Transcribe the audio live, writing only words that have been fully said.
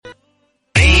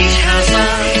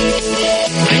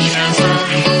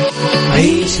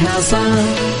عيشها صح،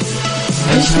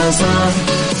 عيشها صح،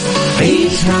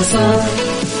 عيشها صح،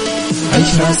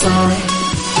 عيشها صح،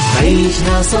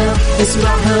 عيشها صح،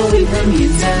 اسمعها والهم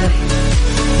ينزاح،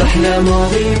 أحلى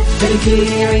مواضيع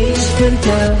الكل يعيش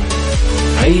ترتاح،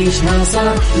 عيشها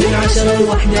صح من 10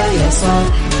 ل1 يا صاح،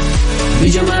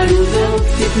 بجمال وذوق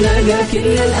تتلاقى كل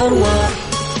الأرواح،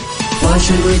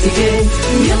 فاشل واتيكيت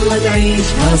يلا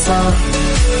نعيشها صح،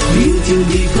 بيوتي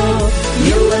وديكور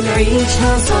يلا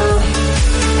نعيشها صح،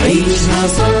 عيشها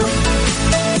صح،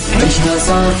 عيشها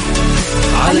صح،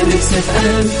 على ميكس اف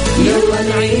ام يلا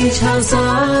نعيشها صح.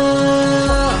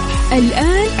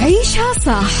 الآن عيشها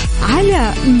صح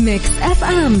على ميكس اف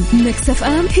ام. ميكس اف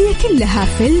ام هي كلها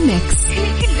في الميكس، هي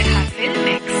كلها في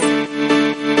الميكس.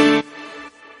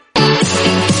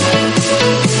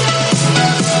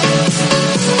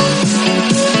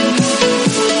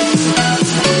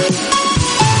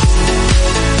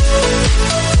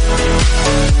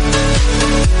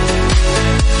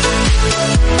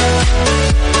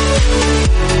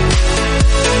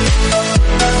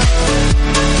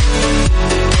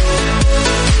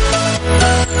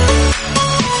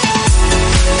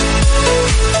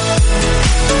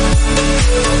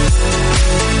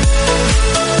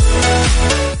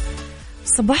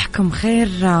 صباحكم خير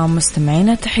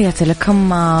مستمعينا، تحياتي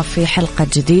لكم في حلقة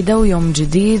جديدة ويوم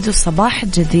جديد وصباح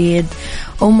جديد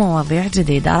ومواضيع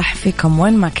جديدة. أرحب فيكم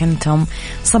وين ما كنتم،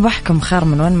 صباحكم خير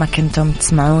من وين ما كنتم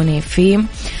تسمعوني في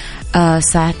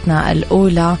ساعتنا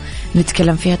الأولى.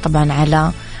 نتكلم فيها طبعا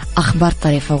على أخبار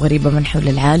طريفة وغريبة من حول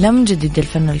العالم، جديد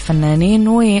الفن والفنانين،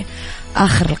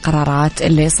 وآخر القرارات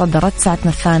اللي صدرت.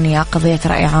 ساعتنا الثانية قضية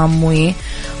رأي عام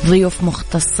وضيوف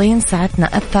مختصين.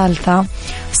 ساعتنا الثالثة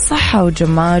صحة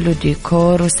وجمال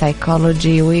وديكور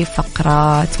وسايكولوجي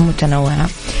وفقرات متنوعة.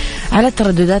 على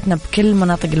تردداتنا بكل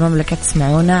مناطق المملكة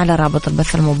تسمعونا على رابط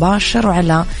البث المباشر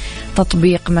وعلى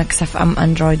تطبيق ميكس اف ام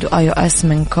اندرويد واي او اس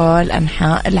من كل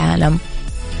أنحاء العالم.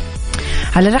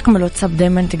 على رقم الواتساب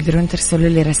دايما تقدرون ترسلوا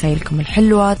لي رسائلكم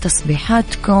الحلوة،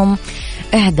 تصبيحاتكم،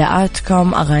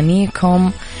 إهداءاتكم،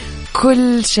 أغانيكم،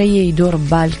 كل شيء يدور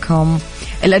ببالكم.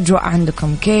 الأجواء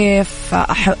عندكم كيف؟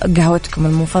 قهوتكم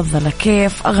المفضلة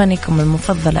كيف؟ أغانيكم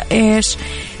المفضلة إيش؟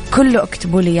 كله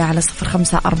اكتبوا لي على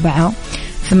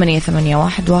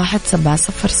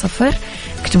 0548811700.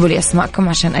 اكتبوا لي اسماءكم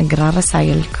عشان اقرا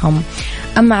رسائلكم.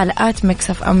 اما على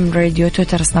 @mixfm راديو،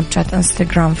 تويتر، سناب شات،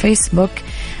 انستغرام، فيسبوك،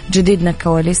 جديدنا،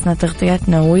 كواليسنا،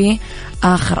 تغطياتنا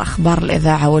واخر اخبار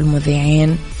الاذاعه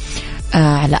والمذيعين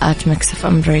على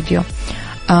 @mixfm راديو.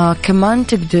 كمان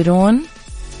تقدرون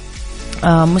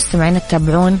مستمعين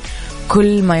تتابعون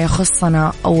كل ما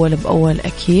يخصنا اول باول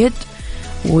اكيد،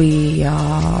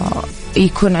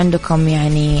 ويكون عندكم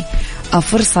يعني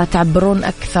فرصة تعبرون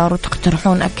أكثر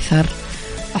وتقترحون أكثر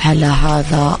على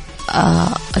هذا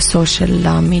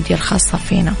السوشيال ميديا الخاصة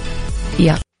فينا.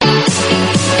 يلا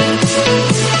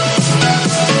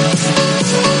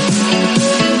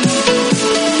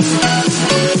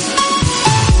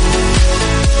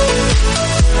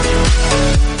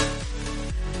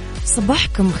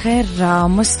صباحكم خير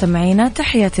مستمعينا،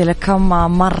 تحياتي لكم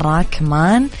مرة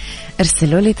كمان.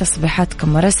 ارسلوا لي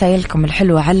تصبيحاتكم ورسائلكم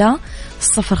الحلوة على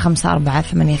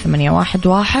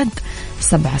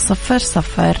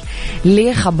 0548811700.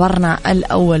 لخبرنا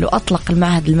الأول، وأطلق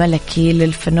المعهد الملكي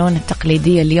للفنون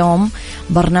التقليدية اليوم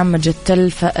برنامج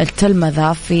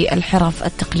التلمذة في الحرف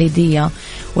التقليدية،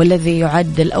 والذي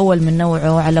يعد الأول من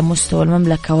نوعه على مستوى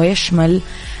المملكة، ويشمل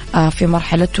في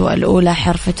مرحلته الأولى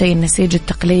حرفتي النسيج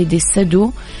التقليدي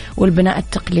السدو والبناء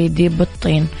التقليدي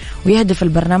بالطين. ويهدف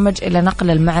البرنامج إلى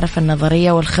نقل المعرفة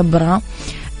النظرية والخبرة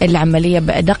العملية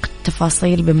بأدق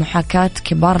التفاصيل بمحاكاة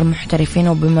كبار المحترفين،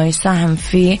 وبما يساهم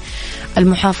في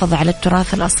المحافظة على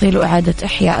التراث الأصيل وإعادة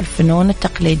إحياء الفنون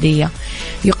التقليدية.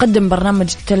 يقدم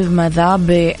برنامج التلمذة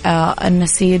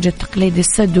بالنسيج التقليدي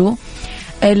السدو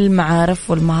المعارف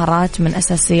والمهارات من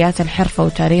أساسيات الحرفة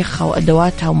وتاريخها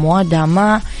وأدواتها وموادها،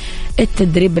 مع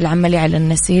التدريب العملي على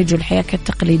النسيج والحياكة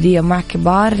التقليدية مع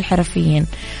كبار الحرفيين.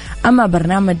 أما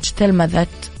برنامج تلمذة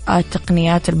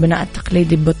تقنيات البناء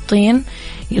التقليدي بالطين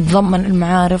يتضمن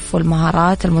المعارف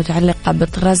والمهارات المتعلقة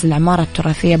بطراز العمارة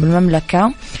التراثية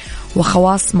بالمملكة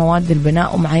وخواص مواد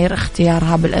البناء ومعايير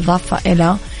اختيارها، بالإضافة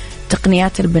إلى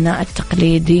تقنيات البناء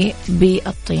التقليدي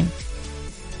بالطين.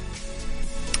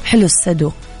 حلو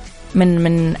السدو،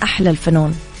 من أحلى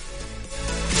الفنون.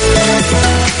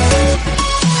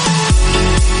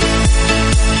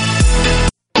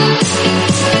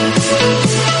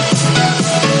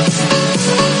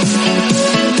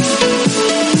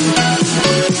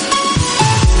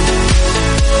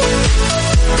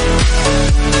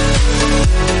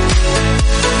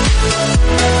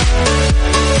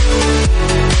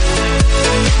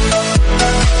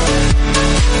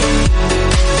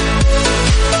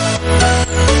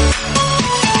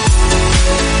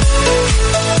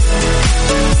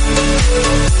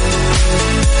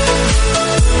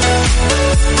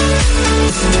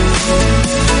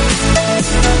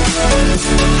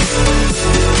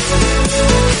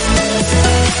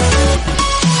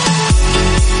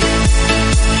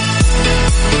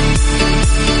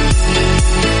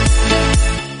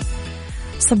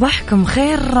 صباحكم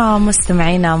خير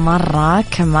مستمعينا مرة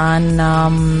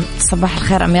كمان. صباح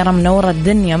الخير أميرة، منورة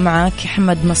الدنيا معك يا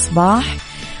حمد مصباح.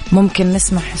 ممكن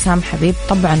نسمع حسام حبيب؟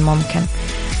 طبعا ممكن.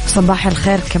 صباح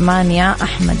الخير كمان يا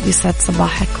أحمد، يسعد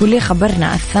صباحك. ولي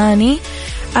خبرنا الثاني،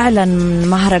 أعلن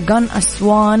مهرجان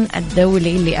أسوان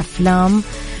الدولي لأفلام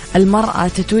المرأة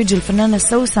تتويج الفنانة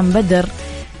سوسن بدر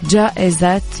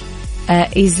جائزة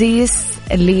إيزيس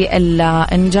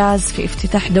للإنجاز في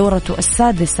افتتاح دورته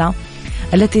السادسة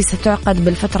التي ستعقد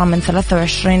بالفترة من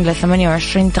 23 ل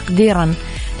 28 تقديرا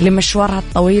لمشوارها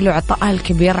الطويل وعطائها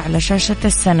الكبير على شاشة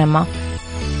السينما.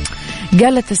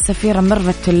 قالت السفيرة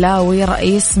ميرفت تلاوي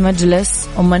رئيس مجلس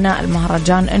أمناء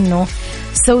المهرجان أنه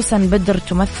سوسن بدر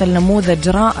تمثل نموذج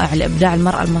رائع لإبداع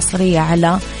المرأة المصرية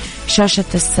على شاشة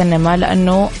السينما،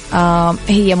 لأنه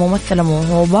هي ممثلة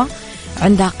موهوبة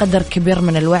عندها قدر كبير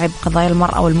من الوعي بقضايا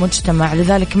المرأة والمجتمع،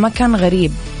 لذلك ما كان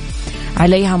غريب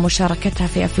عليها مشاركتها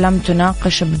في أفلام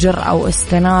تناقش بجرأة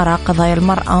واستنارة قضايا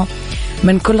المرأة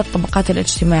من كل الطبقات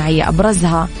الاجتماعية.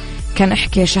 أبرزها كان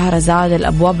احكي شهرزاد،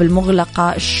 الأبواب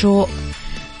المغلقة، الشوق،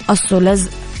 الصلز،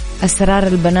 أسرار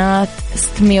البنات،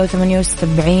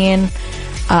 678،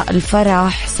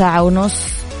 الفرح، ساعة ونص،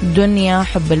 دنيا،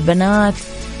 حب البنات.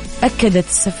 أكدت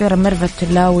السفيرة ميرفت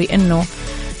تلاوي أنه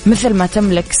مثل ما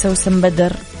تملك سوسن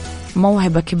بدر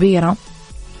موهبة كبيرة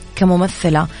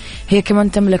كممثلة، هي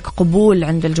كمان تملك قبول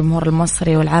عند الجمهور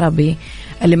المصري والعربي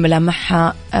اللي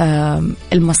ملامحها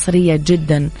المصرية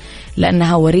جدا،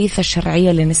 لأنها وريثة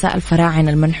شرعية لنساء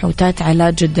الفراعنة المنحوتات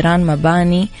على جدران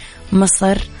مباني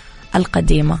مصر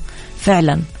القديمة.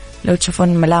 فعلا لو تشوفون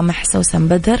ملامح سوسن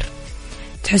بدر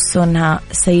تحسوا أنها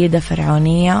سيدة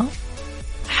فرعونية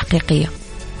حقيقية.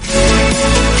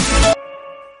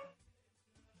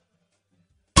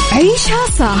 عيشها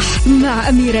صح مع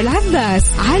أميرة العباس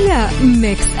على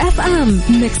ميكس أف أم.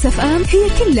 ميكس أف أم هي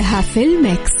كلها في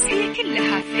الميكس، هي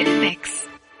كلها في الميكس.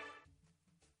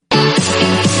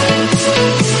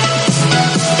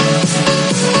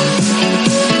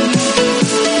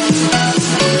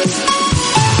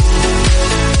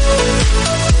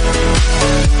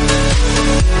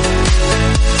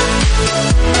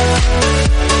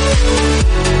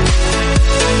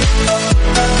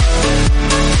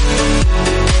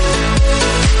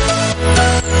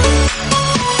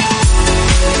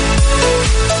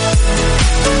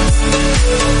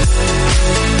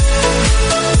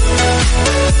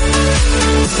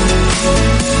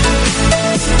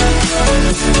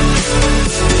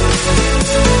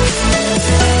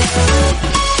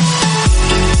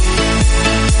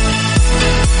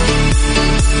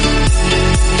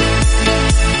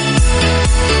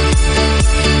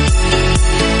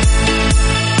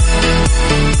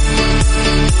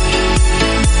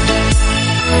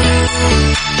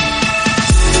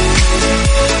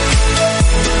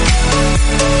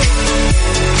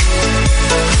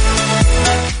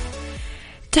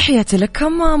 تحياتي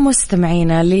لكم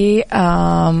مستمعينا.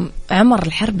 لعمر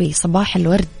الحربي صباح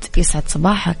الورد، يسعد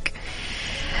صباحك.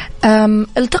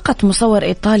 التقط مصور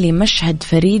إيطالي مشهد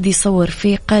فريد يصور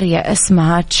في قرية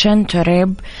اسمها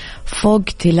تشنتوريب فوق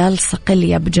تلال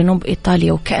صقلية بجنوب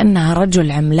إيطاليا، وكأنها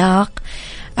رجل عملاق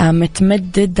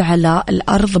متمدد على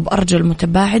الأرض بأرجل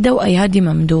متباعدة وأيادي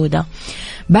ممدودة.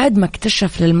 بعد ما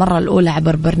اكتشف للمرة الأولى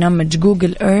عبر برنامج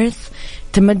جوجل إيرث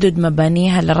تمدد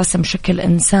مبانيها لرسم شكل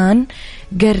إنسان،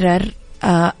 قرر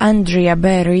أندريا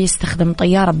بيري يستخدم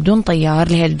طيارة بدون طيار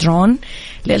اللي هي الدرون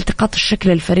لالتقاط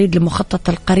الشكل الفريد لمخطط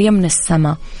القرية من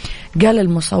السماء. قال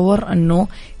المصور أنه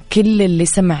كل اللي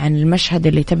سمع عن المشهد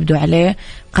اللي تبدو عليه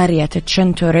قرية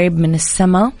تشنتوريب من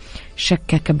السماء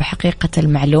شكك بحقيقة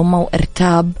المعلومة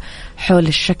وارتاب حول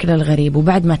الشكل الغريب.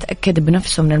 وبعد ما تأكد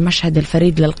بنفسه من المشهد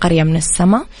الفريد للقرية من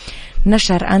السماء،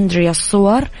 نشر أندريا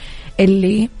الصور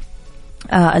اللي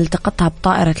التقطها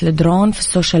بطائرة الدرون في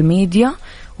السوشيال ميديا،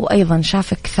 وأيضا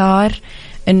شاف كثار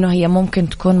أنه هي ممكن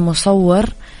تكون مصور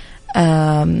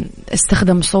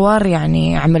استخدم صور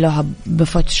يعني عملوها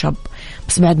بفوتوشوب،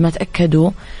 بس بعد ما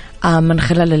تأكدوا من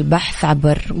خلال البحث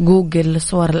عبر جوجل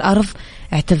لصور الأرض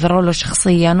اعتذروا له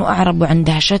شخصيا وأعربوا عن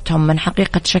دهشتهم من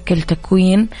حقيقة شكل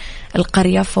تكوين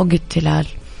القرية فوق التلال.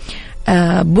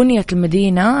 بنيت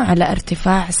المدينة على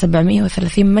ارتفاع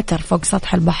 730 متر فوق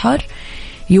سطح البحر،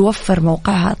 يوفر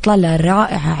موقعها إطلالة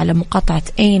رائعة على مقاطعة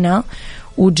إينا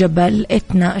وجبل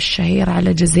إتنا الشهير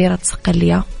على جزيرة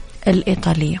صقلية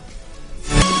الإيطالية.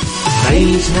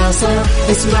 عيشها صح،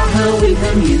 اسمعها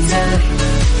والهم ينزاح،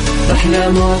 أحلى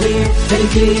مواضيع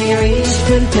خلي يعيش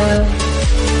ترتاح.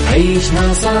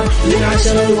 عيشها صح من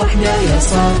 10 ل1 يا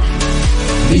صاح،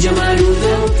 بجمال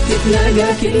وذوق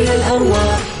تتلاقى كل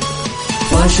الأرواح،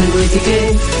 فاشن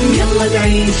واتيكيت يلا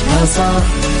نعيشها صح.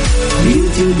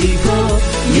 بيوتي وديكور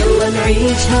يلا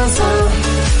نعيشها صح.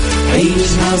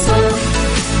 عيشها صح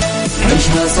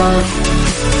عيشها صح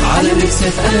على ميكس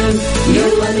اف ام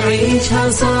يلا نعيشها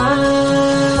صح.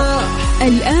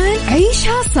 الآن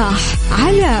عيشها صح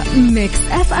على ميكس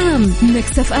اف ام.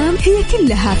 ميكس اف ام هي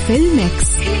كلها في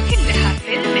الميكس.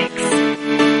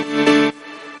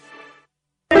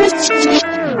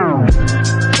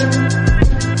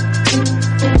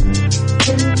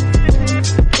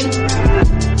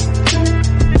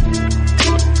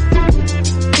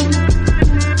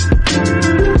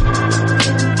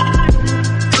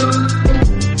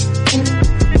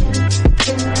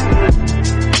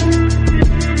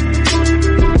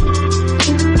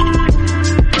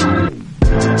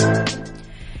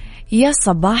 يا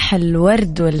صباح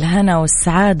الورد والهنا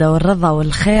والسعادة والرضا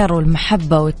والخير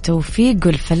والمحبة والتوفيق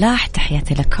والفلاح،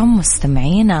 تحياتي لكم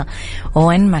مستمعينا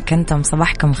وين ما كنتم،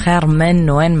 صباحكم خير من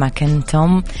وين ما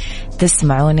كنتم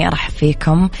تسمعوني. أرحب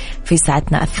فيكم في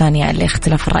ساعتنا الثانية اللي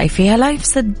اختلاف الرأي فيها لا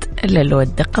يفسد إلا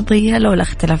الود قضية، لولا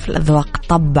اختلاف الأذواق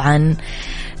طبعا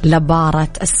لبارة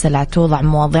السلع. توضع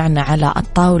مواضيعنا على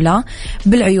الطاولة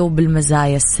بالعيوب،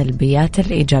 المزايا، السلبيات،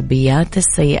 الإيجابيات،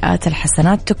 السيئات،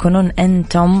 الحسنات، تكونون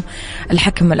أنتم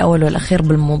الحكم الأول والأخير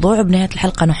بالموضوع. وبنهاية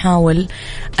الحلقة نحاول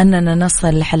أننا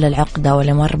نصل لحل العقدة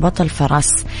ولمربط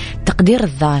الفرس. تقدير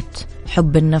الذات،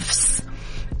 حب النفس،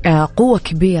 قوة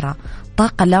كبيرة،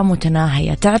 طاقة لا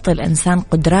متناهية، تعطي الإنسان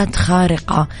قدرات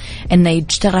خارقة إنه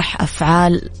يجترح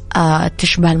أفعال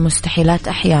تشبه المستحيلات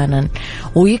أحيانا.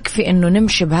 ويكفي إنه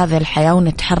نمشي بهذه الحياة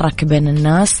ونتحرك بين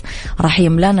الناس راح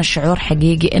يملانا شعور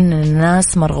حقيقي إن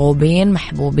الناس مرغوبين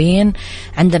محبوبين،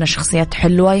 عندنا شخصيات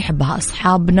حلوة يحبها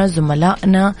أصحابنا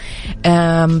زملائنا،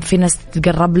 في ناس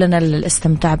تقرب لنا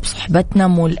للاستمتاع بصحبتنا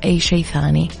مو لأي شيء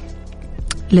ثاني.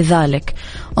 لذلك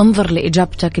انظر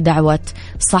لإجابتك دعوة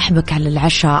صاحبك على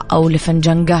العشاء أو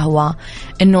لفنجان قهوة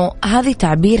إنه هذه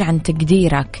تعبير عن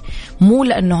تقديرك، مو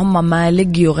لأنه هم ما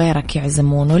لقيوا غيرك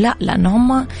يعزمونه، لا، لأنه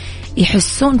هم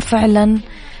يحسون فعلا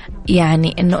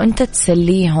يعني إنه أنت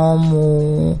تسليهم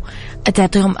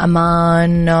وتعطيهم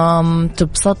أمان،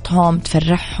 تبسطهم،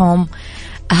 تفرحهم.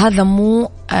 هذا مو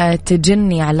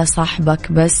تجني على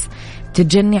صاحبك بس،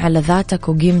 تجني على ذاتك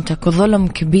وقيمتك، وظلم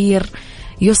كبير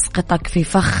يسقطك في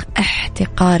فخ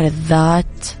احتقار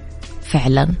الذات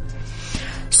فعلا.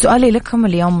 سؤالي لكم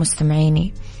اليوم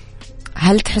مستمعيني،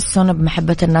 هل تحسون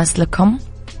بمحبة الناس لكم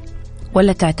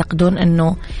ولا تعتقدون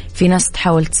أنه في ناس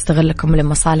تحاول تستغلكم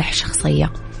لمصالح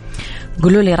شخصية؟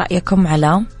 قولوا لي رأيكم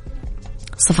على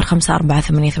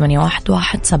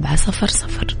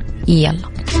 0548811700. يلا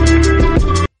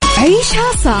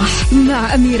عيشها صح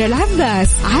مع أميرة العباس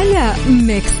على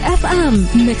ميكس اف ام.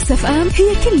 ميكس اف ام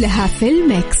هي كلها في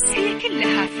الميكس.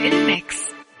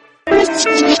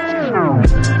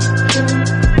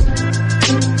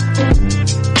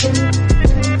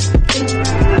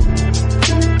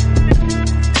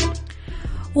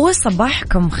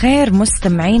 وصباحكم خير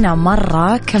مستمعينا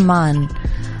مرة كمان.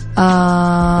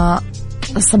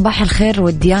 صباح الخير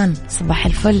وديان، صباح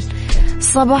الفل،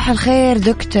 صباح الخير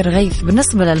دكتور غيث.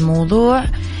 بالنسبة للموضوع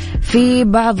في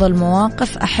بعض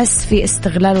المواقف أحس في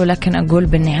استغلال، ولكن أقول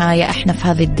بالنهاية إحنا في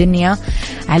هذه الدنيا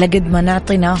على قد ما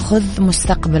نعطي ناخذ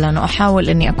مستقبلا، وأحاول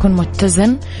أني أكون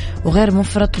متزن وغير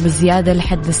مفرط بزيادة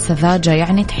لحد السذاجة.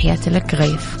 يعني تحياتي لك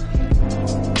غيث.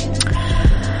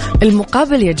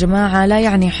 المقابل يا جماعة لا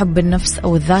يعني حب النفس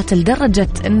أو الذات لدرجة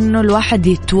أنه الواحد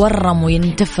يتورم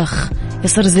وينتفخ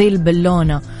يصير زي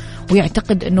البلونة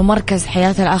ويعتقد أنه مركز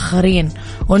حياة الآخرين،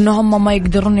 وأنه هم ما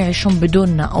يقدرون يعيشون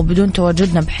بدوننا أو بدون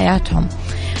تواجدنا بحياتهم.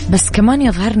 بس كمان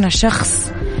يظهرنا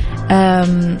شخص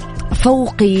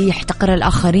فوقي يحتقر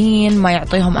الآخرين، ما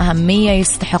يعطيهم أهمية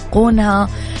يستحقونها.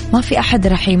 ما في أحد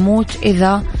رح يموت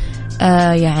إذا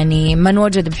يعني ما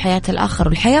نوجد بحياة الآخر،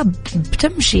 والحياة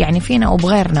بتمشي يعني فينا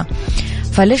وبغيرنا،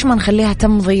 فليش ما نخليها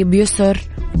تمضي بيسر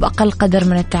وبأقل قدر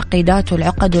من التعقيدات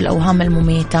والعقد والأوهام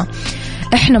المميتة؟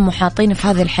 إحنا محاطين في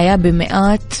هذه الحياة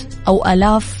بمئات أو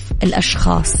آلاف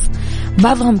الأشخاص،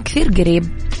 بعضهم كثير قريب،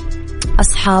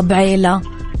 أصحاب، عيلة،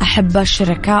 أحبة،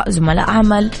 شركاء، زملاء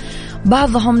عمل.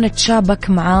 بعضهم نتشابك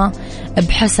معاه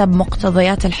بحسب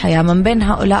مقتضيات الحياة. من بين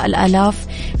هؤلاء الآلاف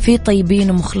في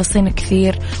طيبين ومخلصين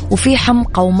كثير، وفي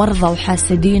حمقى ومرضى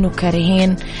وحاسدين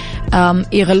وكارهين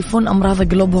يغلفون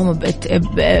أمراض قلوبهم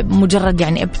بمجرد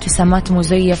يعني ابتسامات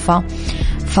مزيفة.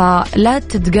 فلا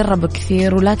تتقرب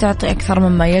كثير ولا تعطي أكثر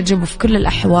مما يجب. وفي كل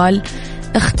الأحوال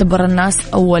اختبر الناس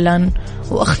أولا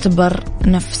واختبر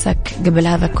نفسك قبل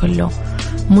هذا كله.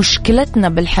 مشكلتنا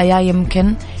بالحياة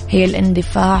يمكن هي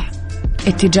الاندفاع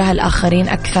اتجاه الآخرين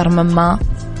أكثر مما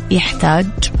يحتاج.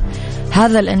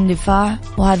 هذا الاندفاع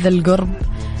وهذا القرب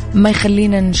ما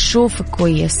يخلينا نشوف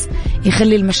كويس،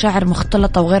 يخلي المشاعر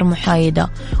مختلطة وغير محايدة،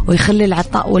 ويخلي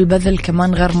العطاء والبذل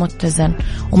كمان غير متزن.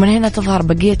 ومن هنا تظهر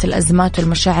بقية الأزمات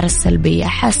والمشاعر السلبية،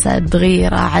 حسد،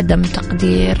 غيرة، عدم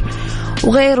تقدير،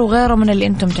 وغيره من اللي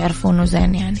أنتم تعرفونه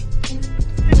زين يعني.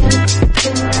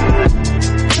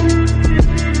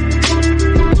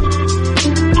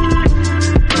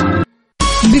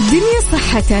 بالدنيا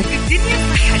صحتك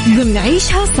ضمن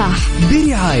عيشها صح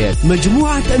برعاية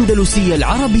مجموعة أندلسية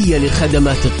العربية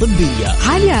للخدمات الطبية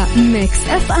على ميكس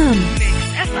اف ام.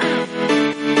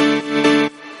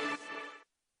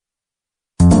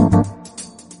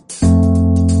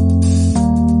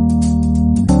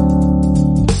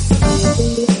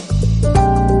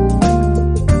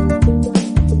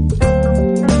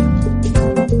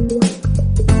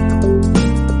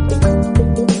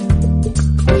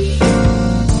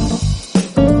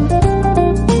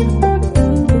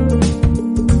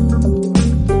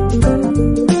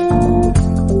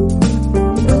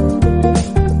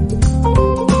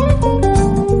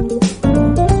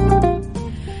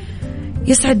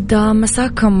 يسعد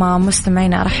مساكم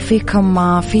مستمعينا، أرحب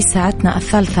فيكم في ساعتنا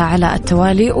الثالثة على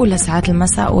التوالي، أولى ساعات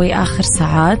المساء وآخر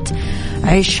ساعات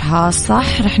عيشها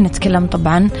صح. رح نتكلم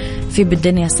طبعا في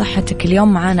بالدنيا صحتك.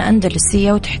 اليوم معانا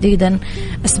أندلسية، وتحديدا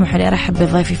اسمحوا لي أرحب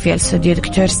بضيفي في الاستوديو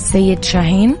دكتور سيد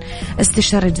شاهين،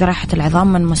 استشاري جراحة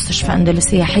العظام من مستشفى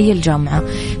أندلسية حي الجامعة.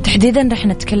 تحديدا رح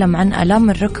نتكلم عن آلام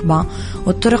الركبة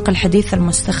والطرق الحديثة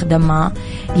المستخدمة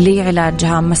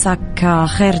لعلاجها. مساك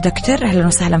خير دكتور، أهلا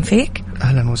وسهلا فيك.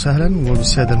 أهلا وسهلا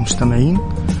وبالسادة المستمعين،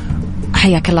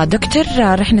 حياك الله دكتور.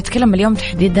 رح نتكلم اليوم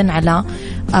تحديدا على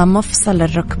مفصل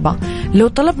الركبة. لو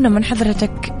طلبنا من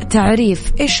حضرتك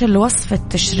تعريف إيش الوصف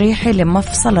التشريحي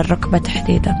لمفصل الركبة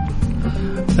تحديدا؟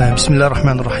 بسم الله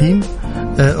الرحمن الرحيم.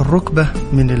 الركبة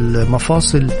من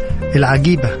المفاصل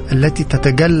العجيبة التي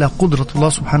تتجلى قدرة الله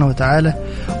سبحانه وتعالى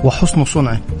وحسن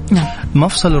صنعه. نعم.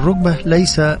 مفصل الركبة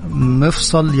ليس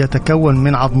مفصل يتكون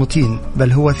من عظمتين،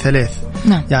 بل هو ثلاث.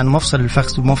 نعم. يعني مفصل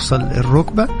الفخذ ومفصل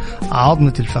الركبة،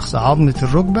 عظمة الفخذ، عظمة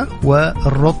الركبة،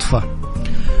 والرطفة.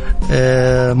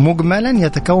 مجملا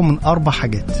يتكون من 4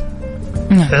 حاجات.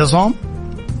 نعم. عظام،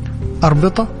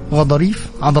 أربطة، غضاريف،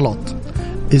 عضلات.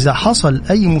 إذا حصل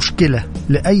أي مشكلة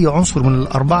لأي عنصر من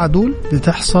ال4 دول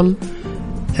بتحصل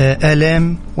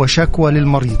آلام وشكوى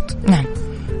للمريض. نعم.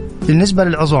 بالنسبة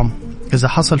للعظام، إذا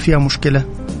حصل فيها مشكلة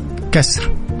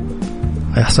كسر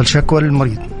هيحصل شكوى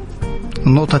للمريض.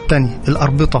 النقطة الثانية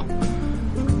الأربطة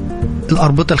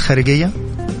الخارجية،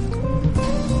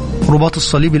 رباط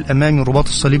الصليب الأمامي ورباط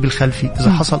الصليب الخلفي،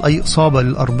 إذا حصل أي إصابة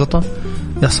للأربطة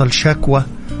يحصل شكوى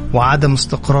وعدم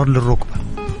استقرار للركبة.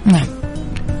 نعم.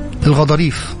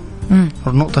 الغضاريف،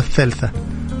 النقطة الثالثة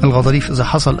الغضاريف، إذا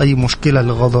حصل أي مشكلة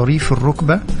لغضاريف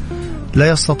الركبة لا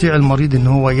يستطيع المريض أن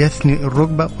هو يثني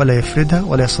الركبة ولا يفردها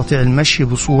ولا يستطيع المشي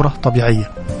بصورة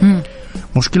طبيعية.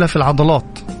 مشكلة في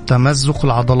العضلات، تمزق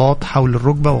العضلات حول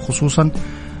الركبة وخصوصا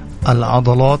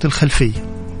العضلات الخلفية.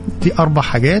 دي 4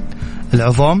 حاجات: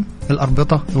 العظام،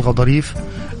 الأربطة، الغضاريف،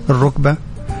 الركبة،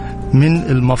 من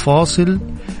المفاصل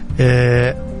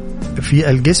في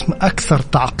الجسم أكثر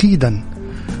تعقيدا،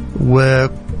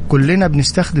 وكلنا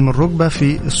بنستخدم الركبة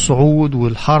في الصعود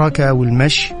والحركة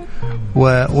والمشي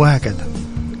وهكذا.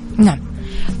 نعم.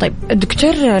 طيب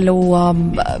دكتور، لو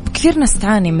كثير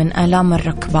نستعاني من آلام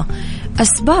الركبة،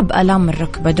 أسباب آلام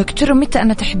الركبة دكتور، ومتى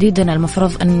أنا تحديدا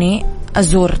المفروض أني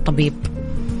أزور طبيب؟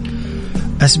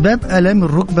 أسباب آلام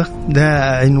الركبة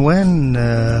ده عنوان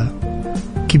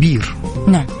كبير.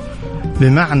 نعم.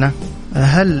 بمعنى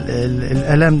هل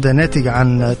الآلام ده ناتج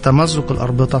عن تمزق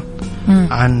الأربطة؟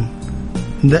 عن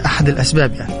ده أحد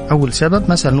الأسباب. يعني أول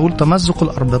سبب مثلا نقول تمزق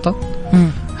الأربطة،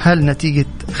 هل نتيجة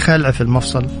خلع في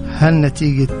المفصل؟ هل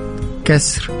نتيجة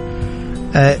كسر؟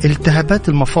 التهابات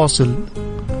المفاصل،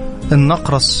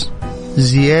 النقرس،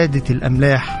 زيادة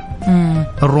الأملاح،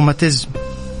 الروماتيزم،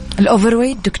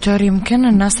 الأوفرويت دكتور، يمكن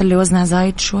الناس اللي وزنها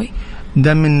زايد شوي،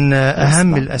 ده من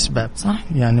أهم الأسباب. صح؟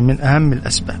 يعني من أهم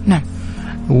الأسباب. نعم.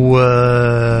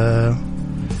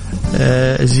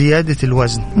 وزيادة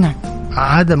الوزن. نعم.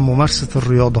 عدم ممارسة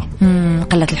الرياضة،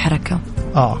 قلة الحركة.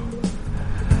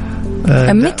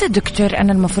 متى دكتور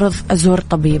أنا المفروض أزور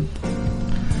طبيب؟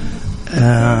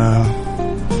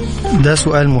 ده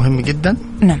سؤال مهم جدا.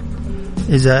 نعم.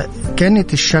 إذا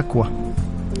كانت الشكوى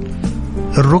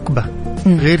الركبة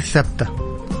غير ثابتة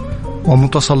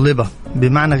ومتصلبة،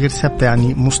 بمعنى غير ثابتة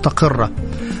يعني مستقرة،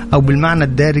 أو بالمعنى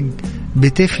الدارج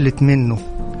بتفلت منه،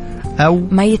 أو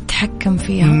ما يتحكم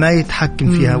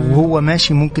فيها وهو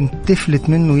ماشي ممكن تفلت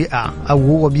منه يقع، أو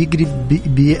هو بيجري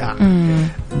بيقع،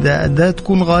 ده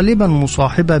تكون غالبا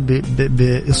مصاحبة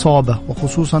بإصابة،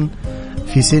 وخصوصا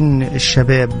في سن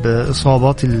الشباب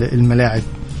إصابات الملاعب،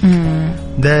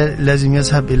 ده لازم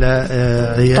يذهب إلى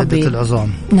عيادة طبيب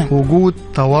العظام. نعم. وجود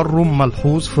تورم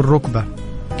ملحوظ في الركبة،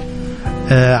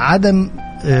 عدم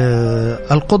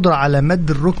القدرة على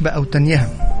مد الركبة أو تنيها،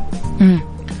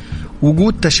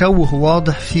 وجود تشوه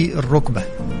واضح في الركبة.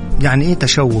 يعني إيه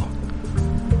تشوه؟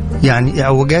 يعني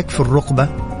اعوجاج في الركبة،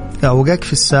 اعوجاج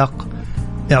في الساق،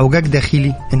 اعوجاج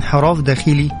داخلي، انحراف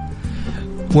داخلي،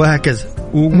 وهكذا.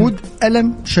 وجود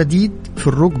ألم شديد في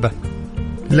الركبة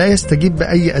لا يستجيب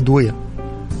بأي أدوية،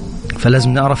 فلازم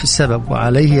نعرف السبب،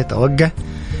 وعليه يتوجه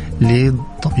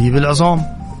لطبيب العظام.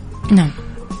 نعم.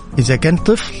 إذا كان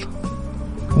طفل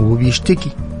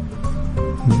وبيشتكي،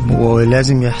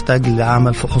 ولازم يحتاج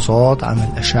لعمل فحوصات، عمل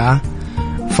أشعة،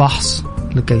 فحص،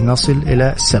 لكي نصل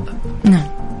إلى السبب. نعم.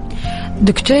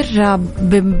 دكتور،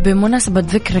 بمناسبة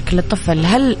ذكرك للطفل،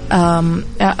 هل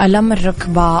ألم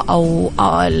الركبة أو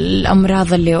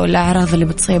الأمراض والأعراض اللي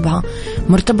بتصيبها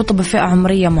مرتبطة بفئة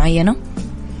عمرية معينة؟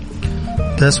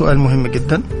 ده سؤال مهم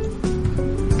جدا.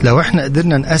 لو احنا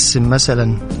قدرنا نقسم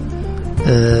مثلا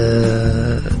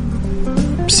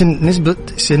نسبة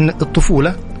سن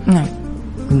الطفولة، نعم،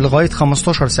 لغاية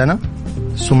 15 سنة،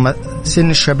 ثم سن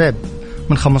الشباب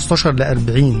من 15 ل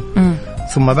 40،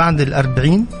 ثم بعد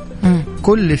 40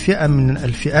 كل فئة من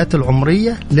الفئات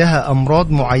العمرية لها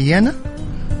أمراض معينة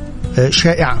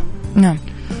شائعة. نعم.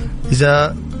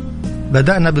 إذا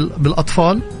بدأنا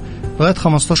بالأطفال لغاية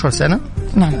 15 سنة،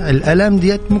 نعم، الآلام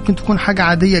ديت ممكن تكون حاجة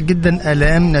عادية جدا،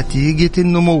 آلام نتيجة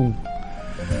النمو،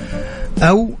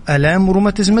 أو آلام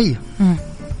روماتيزمية،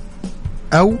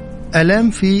 أو آلام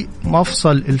في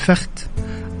مفصل الفخذ،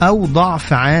 أو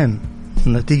ضعف عام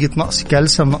نتيجة نقص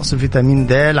كالسيوم، نقص فيتامين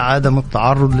د، عدم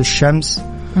التعرض للشمس.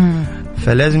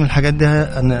 فلازم الحاجات دي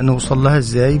نوصل لها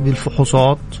ازاي؟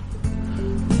 بالفحوصات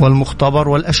والمختبر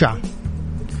والأشعة.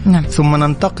 نعم. ثم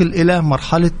ننتقل إلى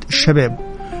مرحلة الشباب،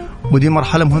 ودي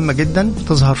مرحلة مهمة جدا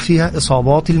تظهر فيها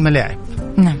إصابات الملاعب.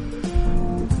 نعم.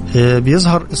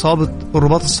 بيظهر إصابة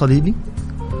الرباط الصليبي،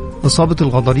 إصابة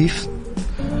الغضاريف،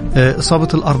 إصابة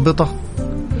الأربطة،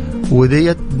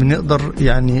 وديت بنقدر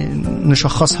يعني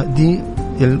نشخصها. دي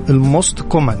الموست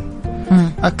كومن،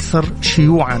 أكثر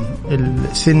شيوعا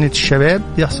سنة الشباب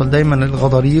يحصل دايما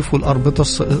الغضاريف والأربطة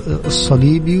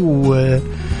الصليبي،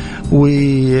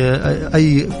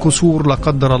 وأي كسور لا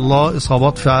قدر الله،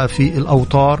 إصابات في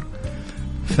الأوتار.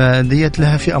 فديت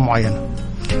لها فئة معينة.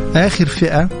 آخر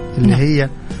فئة اللي هي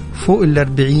فوق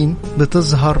 40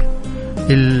 بتظهر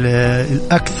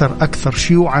الأكثر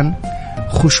شيوعا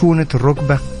خشونة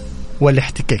الركبة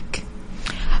والاحتكاك.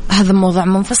 هذا موضوع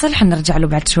منفصل حنرجع له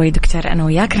بعد شوي دكتور، أنا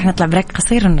وياك رح نطلع بريك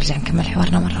قصير ونرجع نكمل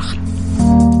حوارنا مرة أخرى.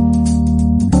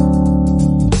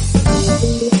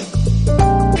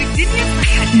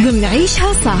 ضمن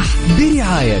عيشها صح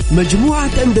برعاية مجموعة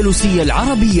أندلسية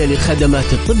العربية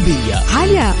للخدمات الطبية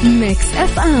على ميكس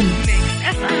اف ام.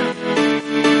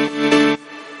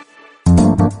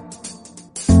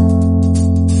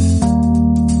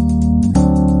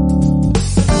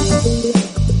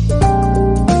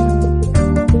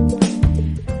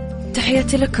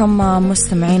 تحياتي لكم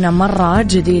مستمعينا مرة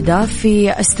جديدة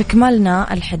في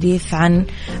استكمالنا الحديث عن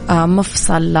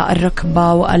مفصل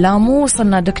الركبة وألامه.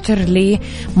 وصلنا دكتور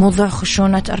لموضوع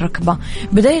خشونة الركبة.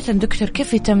 بداية دكتور،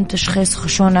 كيف يتم تشخيص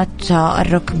خشونة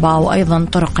الركبة وأيضا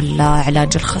طرق العلاج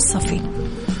الخاصة فيه؟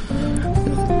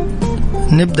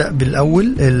 نبدأ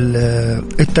بالأول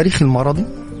التاريخ المرضي.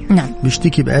 نعم.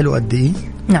 بيشتكي بقاله قد إيه؟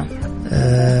 نعم.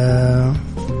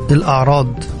 الأعراض،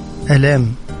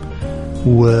 ألام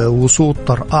وصوت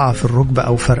طرقعة في الركبة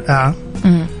أو فرقعة.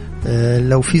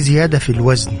 لو في زيادة في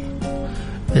الوزن،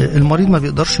 المريض ما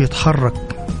بيقدرش يتحرك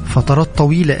فترات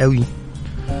طويلة قوي،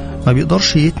 ما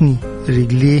بيقدرش يتني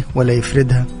رجليه ولا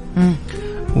يفردها.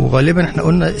 وغالبا احنا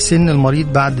قلنا سن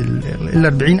المريض بعد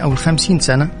 40 أو 50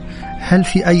 سنة. هل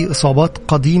في أي إصابات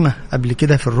قديمة قبل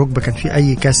كده في الركبة؟ كان في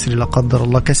أي كسر لا قدر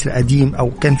الله، كسر قديم،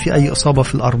 أو كان في أي إصابة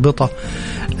في الأربطة،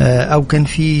 أو كان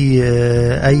في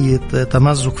أي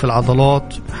تمزق في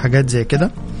العضلات، حاجات زي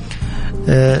كده.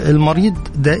 المريض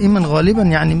دائما غالبا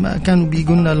يعني ما كانوا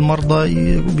بيجونا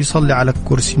المرضى بيصلي على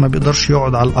الكرسي، ما بيقدرش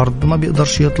يقعد على الأرض، ما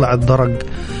بيقدرش يطلع الدرج،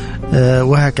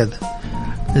 وهكذا.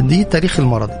 دي تاريخ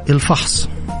المرض. الفحص،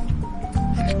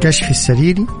 الكشف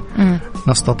السريري،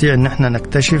 نستطيع ان احنا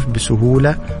نكتشف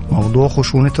بسهولة موضوع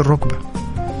خشونة الركبة.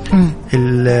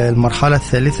 المرحلة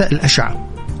الثالثة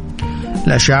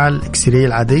الأشعة الإكسرية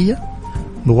العادية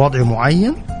بوضع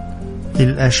معين.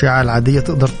 الأشعة العادية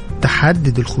تقدر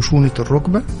تحدد الخشونة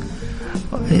الركبة.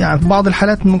 يعني في بعض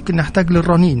الحالات ممكن نحتاج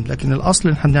للرنين، لكن الأصل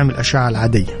ان احنا نعمل الأشعة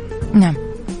العادية. نعم.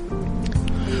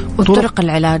 وطرق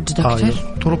العلاج دكتور؟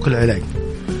 طرق العلاج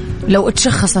لو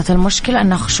اتشخصت المشكلة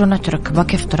أنها خشونة ركبة،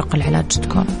 كيف طرق العلاج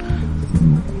تكون؟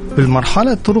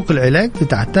 بالمرحلة طرق العلاج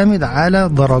بتعتمد على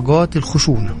درجات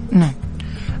الخشونة. نعم.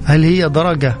 هل هي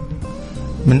درجة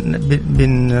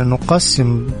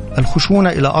بنقسم الخشونة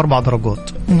إلى 4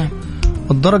 درجات. نعم.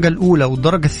 الدرجة الأولى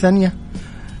والدرجة الثانية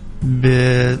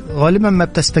غالبا ما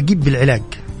بتستجيب بالعلاج،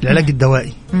 العلاج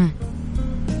الدوائي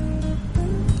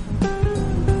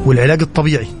والعلاج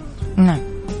الطبيعي. نعم.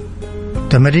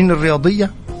 التمارين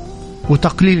الرياضية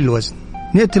وتقليل الوزن.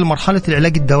 نأتي لمرحلة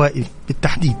العلاج الدوائي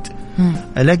بالتحديد.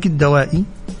 العلاج الدوائي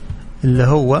اللي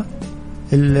هو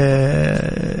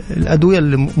الأدوية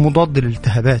المضادة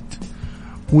للالتهابات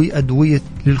وأدوية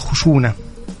للخشونة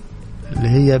اللي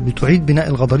هي بتعيد بناء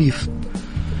الغضاريف،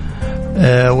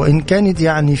 وإن كانت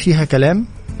يعني فيها كلام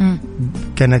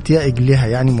كنتائج لها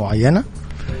يعني معينة،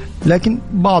 لكن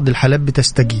بعض الحالات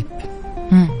بتستجيب.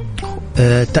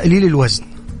 تقليل الوزن،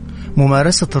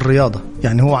 ممارسة الرياضة،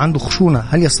 يعني هو عنده خشونة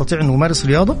هل يستطيع أن يمارس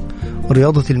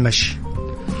رياضة المشي.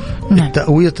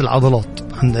 تقوية العضلات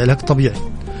عند علاج طبيعي.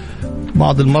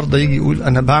 بعض المرضى يجي يقول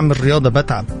أنا بعمل رياضة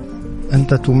بتعب.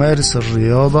 أنت تمارس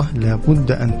الرياضة،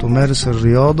 لابد أن تمارس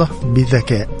الرياضة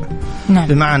بذكاء. نعم.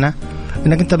 بمعنى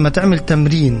أنك أنت لما تعمل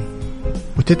تمرين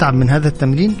وتتعب من هذا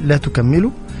التمرين لا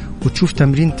تكمله وتشوف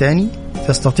تمرين تاني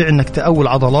تستطيع أنك تقوي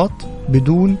العضلات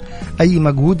بدون أي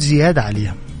مجهود زيادة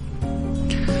عليها.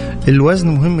 الوزن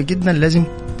مهم جدا، لازم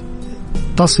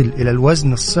تصل إلى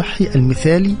الوزن الصحي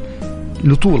المثالي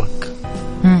لطولك.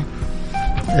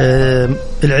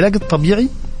 العلاج الطبيعي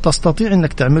تستطيع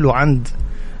أنك تعمله عند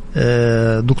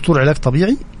دكتور علاج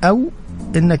طبيعي، أو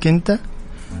أنك أنت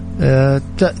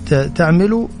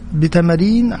تعمله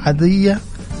بتمارين عادية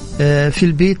في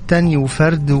البيت، تاني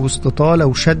وفرد واستطالة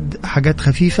وشد حاجات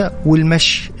خفيفة.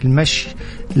 المشي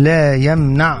لا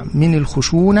يمنع من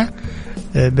الخشونة،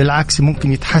 بالعكس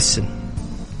ممكن يتحسن.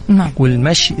 نعم.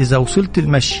 والمشي إذا وصلت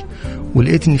المشي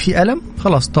ولقيت إن في ألم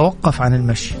خلاص توقف عن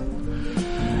المشي.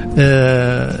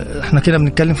 احنا كده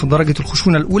بنتكلم في درجة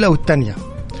الخشونة الأولى والثانية.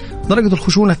 درجة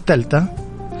الخشونة الثالثة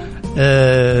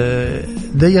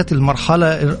ديت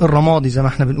المرحلة الرمادي زي ما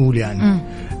احنا بنقول يعني.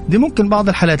 دي ممكن بعض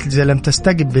الحالات إذا لم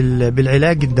تستجب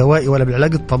بالعلاج الدوائي ولا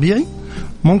بالعلاج الطبيعي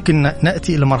ممكن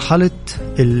نأتي إلى مرحلة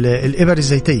الإبر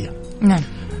الزيتية. نعم.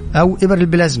 أو إبر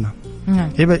البلازما. نعم.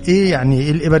 إيه يعني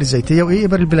إيه الإبر الزيتية وإيه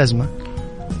إبر البلازما؟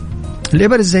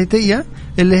 الإبر الزيتية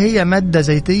اللي هي مادة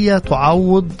زيتية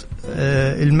تعوض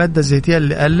المادة الزيتية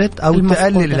اللي قلت أو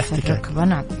تقلل الاحتكاك.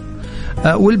 نعم.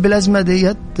 والبلازما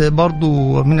ديت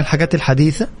برضو من الحاجات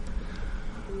الحديثة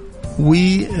و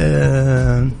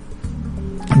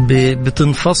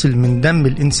بتنفصل من دم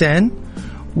الإنسان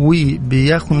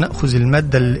نأخذ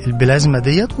المادة البلازما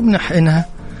ديت وبنحقنها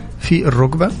في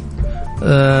الركبة،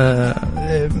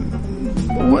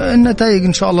 والنتائج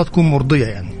إن شاء الله تكون مرضية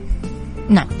يعني.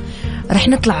 نعم. رح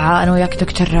نطلع أنا وياك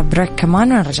دكتور بريك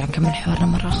كمان ونرجع نكمل حوارنا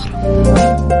مرة أخرى.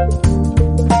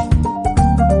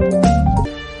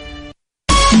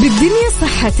 بالدنيا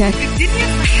صحتك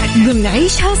ضمن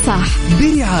عيشها صح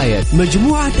برعاية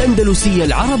مجموعة أندلسية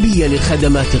العربية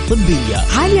للخدمات الطبية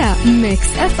على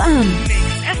ميكس اف ام.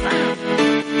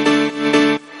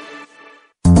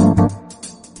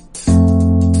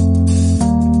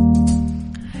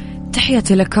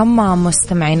 تحياتي لكم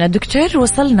مستمعينا. دكتور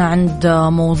وصلنا عند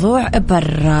موضوع إبر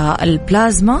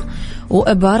البلازما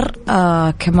وإبر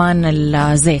كمان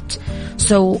الزيت.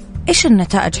 إيش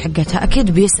النتائج حقتها؟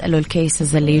 أكيد بيسألوا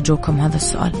الكيسز اللي يجوكم هذا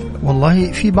السؤال.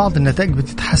 والله في بعض النتائج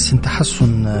بتتحسن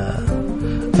تحسن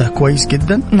كويس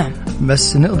جدا. نعم.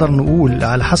 بس نقدر نقول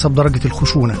على حسب درجة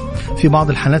الخشونة. في بعض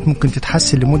الحالات ممكن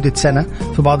تتحسن لمدة سنة،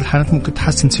 في بعض الحالات ممكن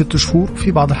تتحسن 6 شهور،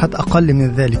 في بعض الحالات أقل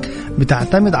من ذلك.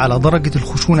 بتعتمد على درجة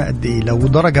الخشونة قد إيه. لو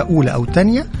درجة أولى أو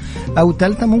تانية أو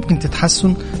تالتة ممكن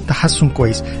تحسن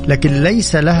كويس، لكن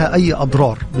ليس لها أي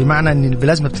أضرار. بمعنى أن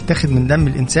البلازما بتتاخد من دم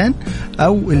الإنسان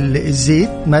أو الزيت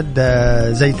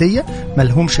مادة زيتية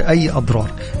ملهمش أي أضرار.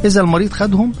 إذا المريض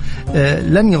خدهم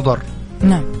لن يضر.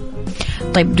 نعم.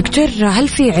 طيب دكتور، هل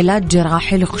في علاج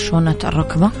جراحي لخشونة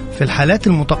الركبة؟ في الحالات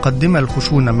المتقدمة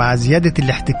للخشونة مع زيادة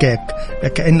الاحتكاك،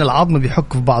 كأن العظم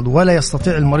بيحك في بعض ولا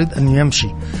يستطيع المريض أن يمشي،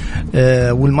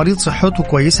 والمريض صحته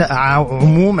كويسة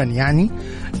عموما يعني،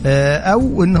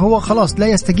 أو أن هو خلاص لا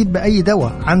يستجيب بأي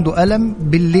دواء، عنده ألم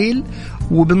بالليل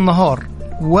وبالنهار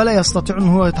ولا يستطيع أن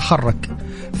هو يتحرك،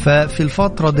 ففي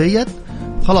الفترة ديت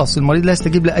خلاص المريض لا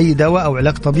يستجيب لأي دواء أو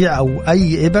علاج طبيعي أو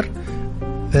أي إبر.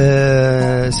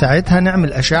 ساعتها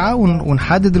نعمل أشعة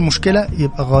ونحدد المشكلة.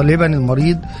 يبقى غالبا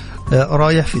المريض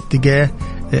رايح في اتجاه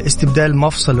استبدال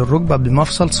مفصل الركبة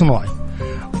بمفصل صناعي،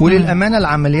 وللأمانة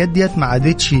العمليات ديت ما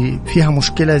عادتش فيها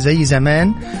مشكلة زي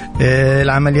زمان.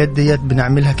 العمليات ديت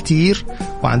بنعملها كتير،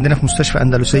 وعندنا في مستشفى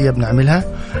أندلسية بنعملها،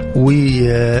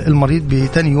 والمريض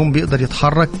بتاني يوم بيقدر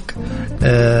يتحرك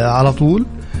على طول،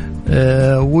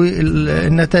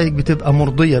 والنتائج بتبقى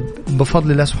مرضية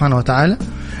بفضل الله سبحانه وتعالى.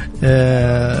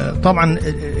 طبعا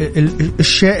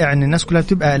الشائع ان الناس كلها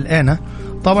بتبقى قلقانة.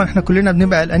 طبعا احنا كلنا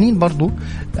بنبقى قلقانين برضو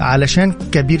علشان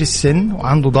كبير السن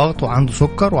وعنده ضغط وعنده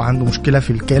سكر وعنده مشكلة في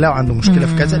الكلى وعنده مشكلة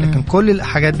في كذا، لكن كل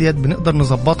الحاجات ديت بنقدر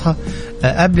نظبطها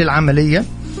قبل العملية،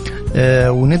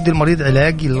 وندي المريض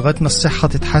علاج لغاية ما الصحة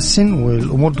تتحسن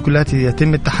والأمور دي كلها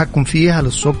يتم التحكم فيها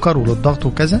للسكر وللضغط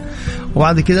وكذا.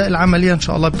 وبعد كده العملية إن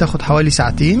شاء الله بتاخد حوالي 2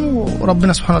 ساعات،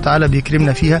 وربنا سبحانه وتعالى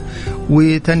بيكرمنا فيها،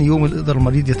 وتاني يوم يقدر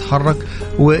المريض يتحرك،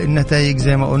 والنتائج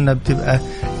زي ما قلنا بتبقى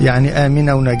يعني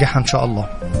آمنة وناجحة إن شاء الله.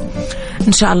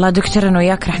 إن شاء الله دكتور، أنا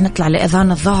وياك رح نطلع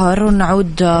لأذان الظهر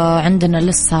ونعود. عندنا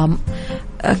لسه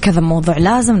كذا موضوع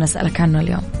لازم نسألك عنه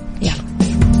اليوم. يلا.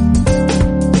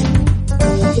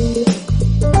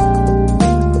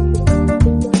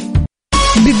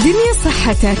 بالدنيا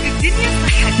صحتك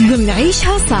ضمن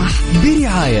عيشها صح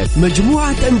برعاية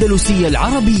مجموعة أندلسية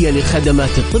العربية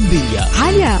للخدمات الطبية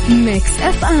على ميكس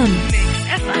اف ام.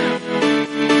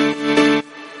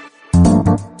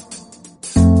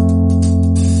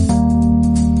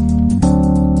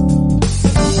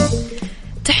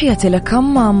 تحياتي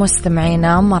لكم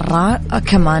مستمعينا مرة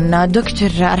كمان. دكتور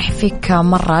أرحب فيك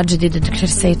مرة جديدة دكتور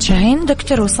سيد شاهين.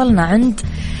 دكتور وصلنا عند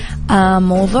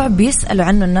موضوع بيسألوا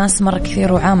عنه الناس مرة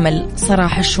كثير وعامل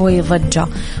صراحة شوي ضجة،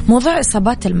 موضوع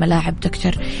إصابات الملاعب.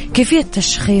 دكتور، كيفية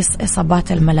تشخيص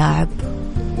إصابات الملاعب؟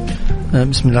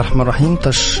 بسم الله الرحمن الرحيم.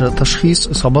 تشخيص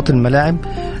إصابات الملاعب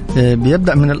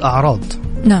بيبدأ من الأعراض.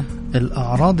 نعم.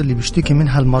 الأعراض اللي بيشتكي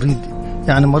منها المريض،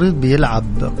 يعني مريض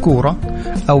بيلعب كورة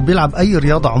أو بيلعب أي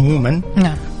رياضة عموما،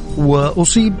 نعم،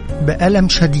 وأصيب بألم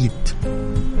شديد.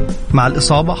 مع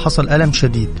الإصابة حصل ألم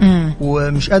شديد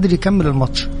ومش قادر يكمل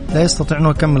الماتش، لا يستطيع أنه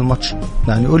يكمل الماتش.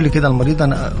 يعني يقول لي كده المريض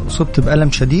أنا أصبت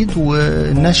بألم شديد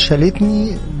والناس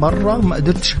شالتني برا ما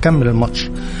قدرتش أكمل الماتش.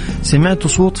 سمعت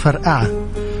صوت فرقعة،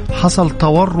 حصل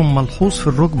تورم ملحوظ في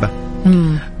الركبة،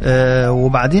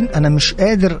 وبعدين أنا مش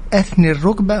قادر أثني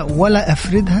الركبة ولا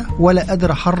أفردها ولا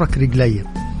قادر أحرك رجلي.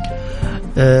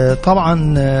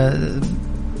 طبعا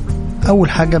أول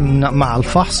حاجة مع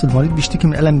الفحص المريض بيشتكي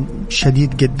من ألم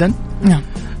شديد جدا. نعم.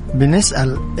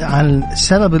 بنسأل عن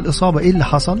سبب الإصابة، إيه اللي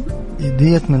حصل.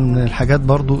 ديت من الحاجات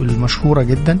برضو المشهورة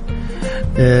جدا.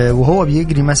 وهو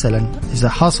بيجري مثلا إذا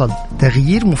حصل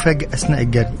تغيير مفاجئ أثناء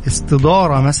الجري،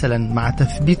 استدارة مثلا مع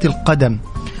تثبيت القدم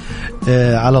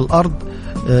على الأرض،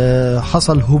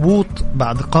 حصل هبوط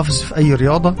بعد قفز في أي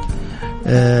رياضة،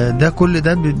 ده كل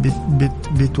ده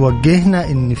بتوجهنا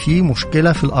إن في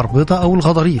مشكلة في الأربطة أو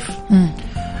الغضاريف.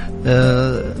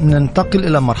 ننتقل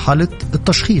إلى مرحلة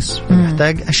التشخيص،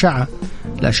 نحتاج أشعة،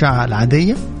 الأشعة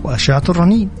العادية وأشعة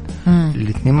الرنين،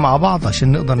 الاثنين مع بعض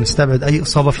عشان نقدر نستبعد أي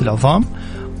إصابة في العظام،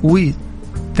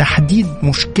 وتحديد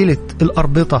مشكلة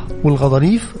الأربطة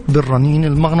والغضاريف بالرنين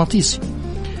المغناطيسي.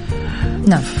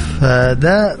 نعم.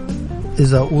 فده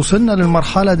إذا وصلنا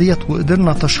للمرحلة ديت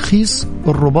وقدرنا تشخيص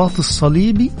الرباط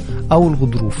الصليبي أو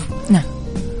الغضروف. نعم.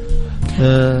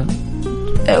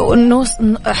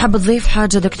 حاب تضيف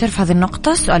حاجة دكتور في هذه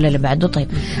النقطة؟ السؤال اللي بعده. طيب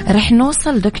رح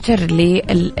نوصل دكتور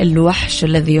للوحش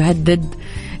الذي يهدد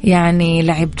يعني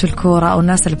لعيبة الكورة أو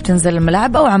الناس اللي بتنزل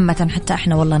الملاعب أو عامة حتى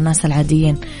إحنا والله الناس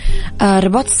العاديين.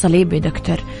 الرباط الصليبي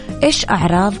دكتور، إيش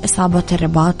أعراض إصابة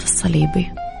الرباط الصليبي؟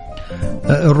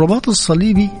 الرباط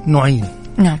الصليبي نوعين.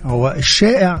 نعم. هو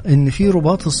الشائع إن في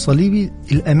رباط الصليبي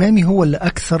الأمامي هو اللي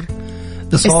أكثر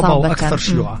إصابة وأكثر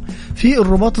شيوعا. في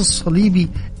الرباط الصليبي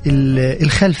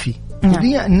الخلفي، نعم.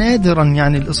 ودي نادرا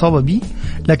يعني الإصابة به،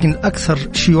 لكن أكثر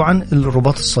شيوعا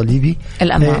الرباط الصليبي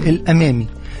الأمامي.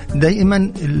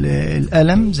 دائما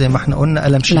الألم زي ما احنا قلنا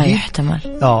ألم شديد، لا يحتمل.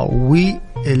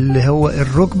 واللي هو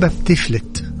الركبة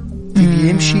بتفلت، تيجي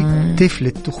يمشي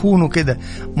تفلت تخونه كده،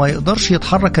 ما يقدرش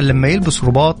يتحرك الا لما يلبس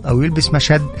رباط او يلبس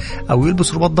مشد او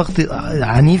يلبس رباط ضغط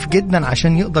عنيف جدا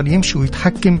عشان يقدر يمشي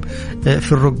ويتحكم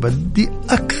في الركبة. دي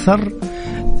اكثر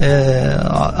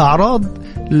اعراض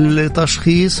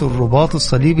لتشخيص الرباط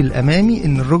الصليبي الامامي،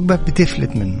 ان الركبة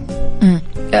بتفلت منه.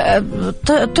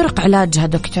 طرق علاجها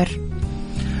دكتور؟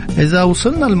 اذا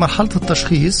وصلنا لمرحلة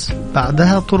التشخيص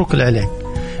بعدها طرق العلاج.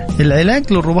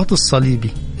 العلاج للرباط الصليبي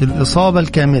الإصابة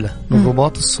الكاملة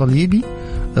للرباط الصليبي،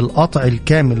 القطع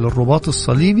الكامل للرباط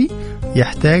الصليبي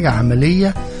يحتاج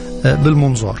عملية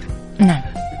بالمنظار. نعم.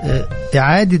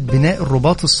 إعادة بناء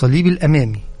الرباط الصليبي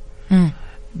الأمامي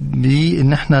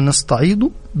بإن احنا نستعيده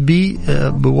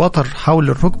بوتر حول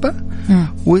الركبة،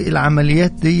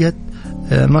 والعمليات ديت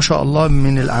ما شاء الله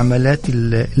من العمليات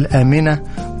الآمنة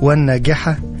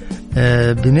والناجحة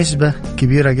بنسبة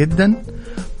كبيرة جدا،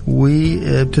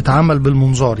 وبتتعمل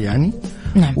بالمنظار يعني.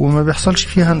 نعم. وما بيحصلش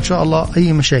فيها إن شاء الله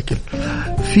أي مشاكل.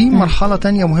 في مرحلة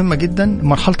تانية مهمة جدا،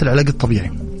 مرحلة العلاج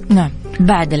الطبيعي. نعم،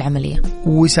 بعد العملية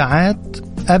وساعات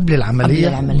قبل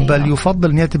العملية. بل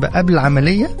يفضل أن هي تبقى قبل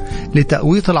العملية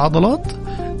لتقوية العضلات،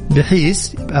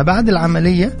 بحيث يبقى بعد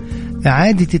العملية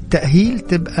إعادة التأهيل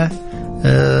تبقى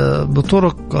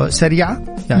بطرق سريعة.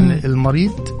 يعني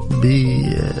المريض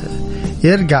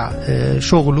يرجع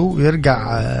شغله،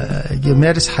 يرجع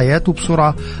يمارس حياته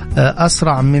بسرعة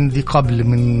أسرع من ذي قبل،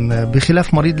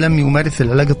 بخلاف مريض لم يمارس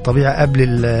العلاج الطبيعي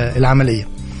قبل العملية.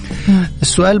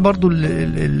 السؤال برضو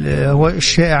هو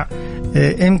الشائع،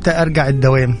 امتى ارجع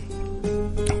الدوام؟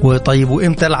 وطيب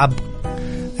وامتى العب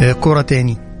كرة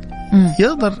تاني؟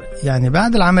 يقدر يعني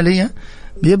بعد العملية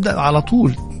بيبدأ على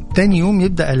طول تاني يوم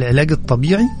يبدأ العلاج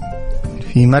الطبيعي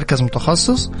في مركز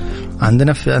متخصص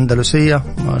عندنا في أندلسية.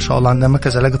 ما شاء الله عندنا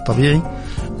مركز علاج الطبيعي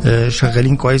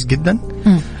شغالين كويس جدا.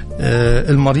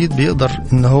 المريض بيقدر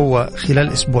ان هو خلال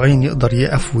اسبوعين يقدر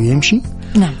يقف ويمشي.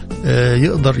 نعم.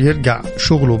 يقدر يرجع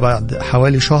شغله بعد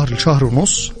حوالي شهر لشهر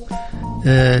ونص.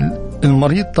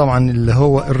 المريض طبعا اللي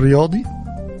هو الرياضي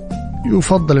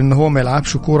يفضل ان هو ما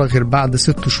يلعبش كورة غير بعد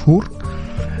 6 شهور،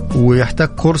 ويحتاج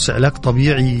كورس علاج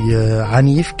طبيعي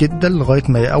عنيف جدا لغاية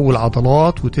ما يقوي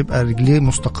العضلات وتبقى رجليه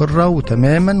مستقرة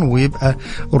وتماما، ويبقى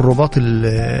الرباط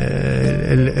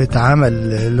اللي اتعمل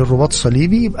للرباط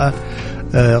الصليبي يبقى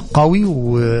قوي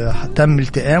وتم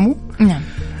التئامه. نعم.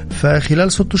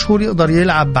 فخلال 6 شهور يقدر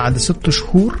يلعب بعد 6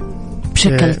 شهور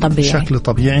بشكل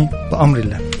طبيعي بأمر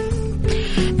الله.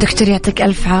 دكتور يعطيك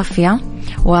ألف عافية،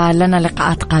 ولنا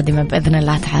لقاءات قادمة بإذن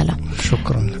الله تعالى.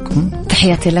 شكرا لكم.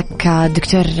 تحياتي لك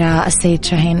دكتور السيد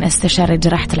شاهين، استشاري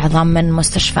جراحة العظام من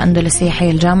مستشفى أندلسية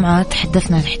حي الجامعة.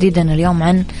 تحدثنا تحديدا اليوم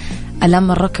عن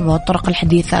ألم الركبة والطرق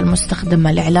الحديثة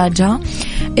المستخدمة لعلاجها.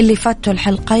 اللي فاتوا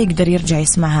الحلقة يقدر يرجع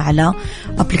يسمعها على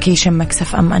أبليكيشن مكس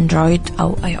اف ام أندرويد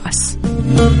أو iOS.